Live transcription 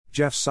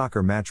Jeff's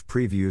Soccer Match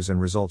Previews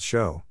and Results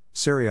Show,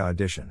 Serie A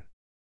Edition.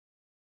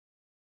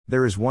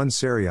 There is one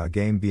Serie A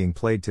game being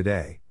played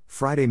today,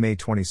 Friday, May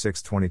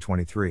 26,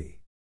 2023.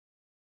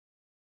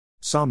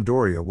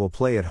 Sampdoria will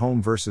play at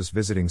home versus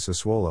visiting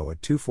Sassuolo at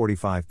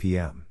 2:45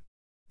 p.m.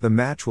 The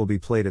match will be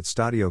played at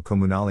Stadio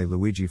Comunale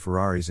Luigi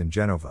Ferraris in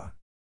Genova.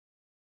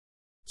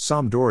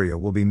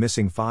 Sampdoria will be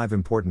missing 5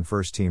 important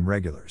first-team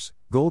regulars.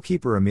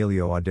 Goalkeeper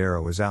Emilio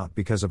Audero is out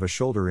because of a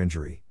shoulder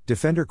injury,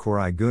 defender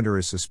Koray Gunter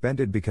is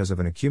suspended because of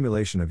an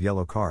accumulation of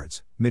yellow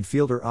cards,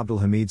 midfielder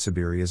Abdelhamid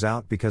Sabiri is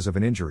out because of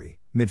an injury,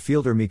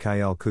 midfielder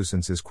Mikael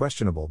Cousins is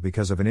questionable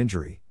because of an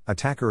injury,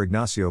 attacker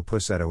Ignacio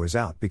Pussetto is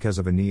out because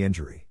of a knee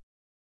injury.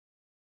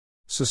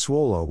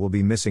 Sassuolo will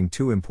be missing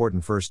 2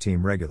 important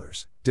first-team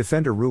regulars.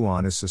 Defender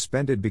Ruan is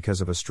suspended because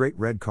of a straight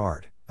red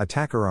card,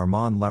 attacker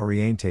Armand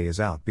Lauriente is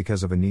out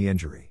because of a knee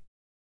injury.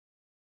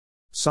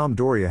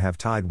 Sampdoria have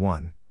tied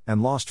 1,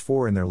 and lost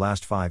 4 in their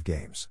last 5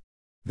 games.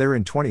 They're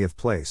in 20th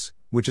place,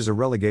 which is a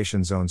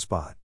relegation zone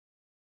spot.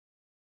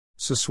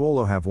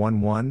 Sassuolo have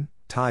won 1,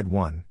 tied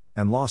 1,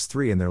 and lost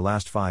 3 in their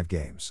last 5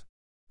 games.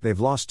 They've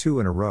lost 2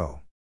 in a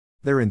row.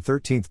 They're in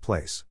 13th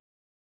place.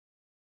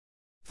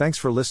 Thanks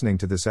for listening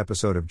to this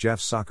episode of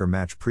Jeff's Soccer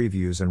Match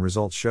Previews and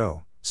Results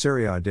Show,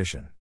 Serie A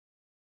Edition.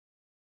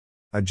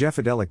 A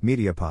Jeffadelic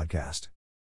Media Podcast.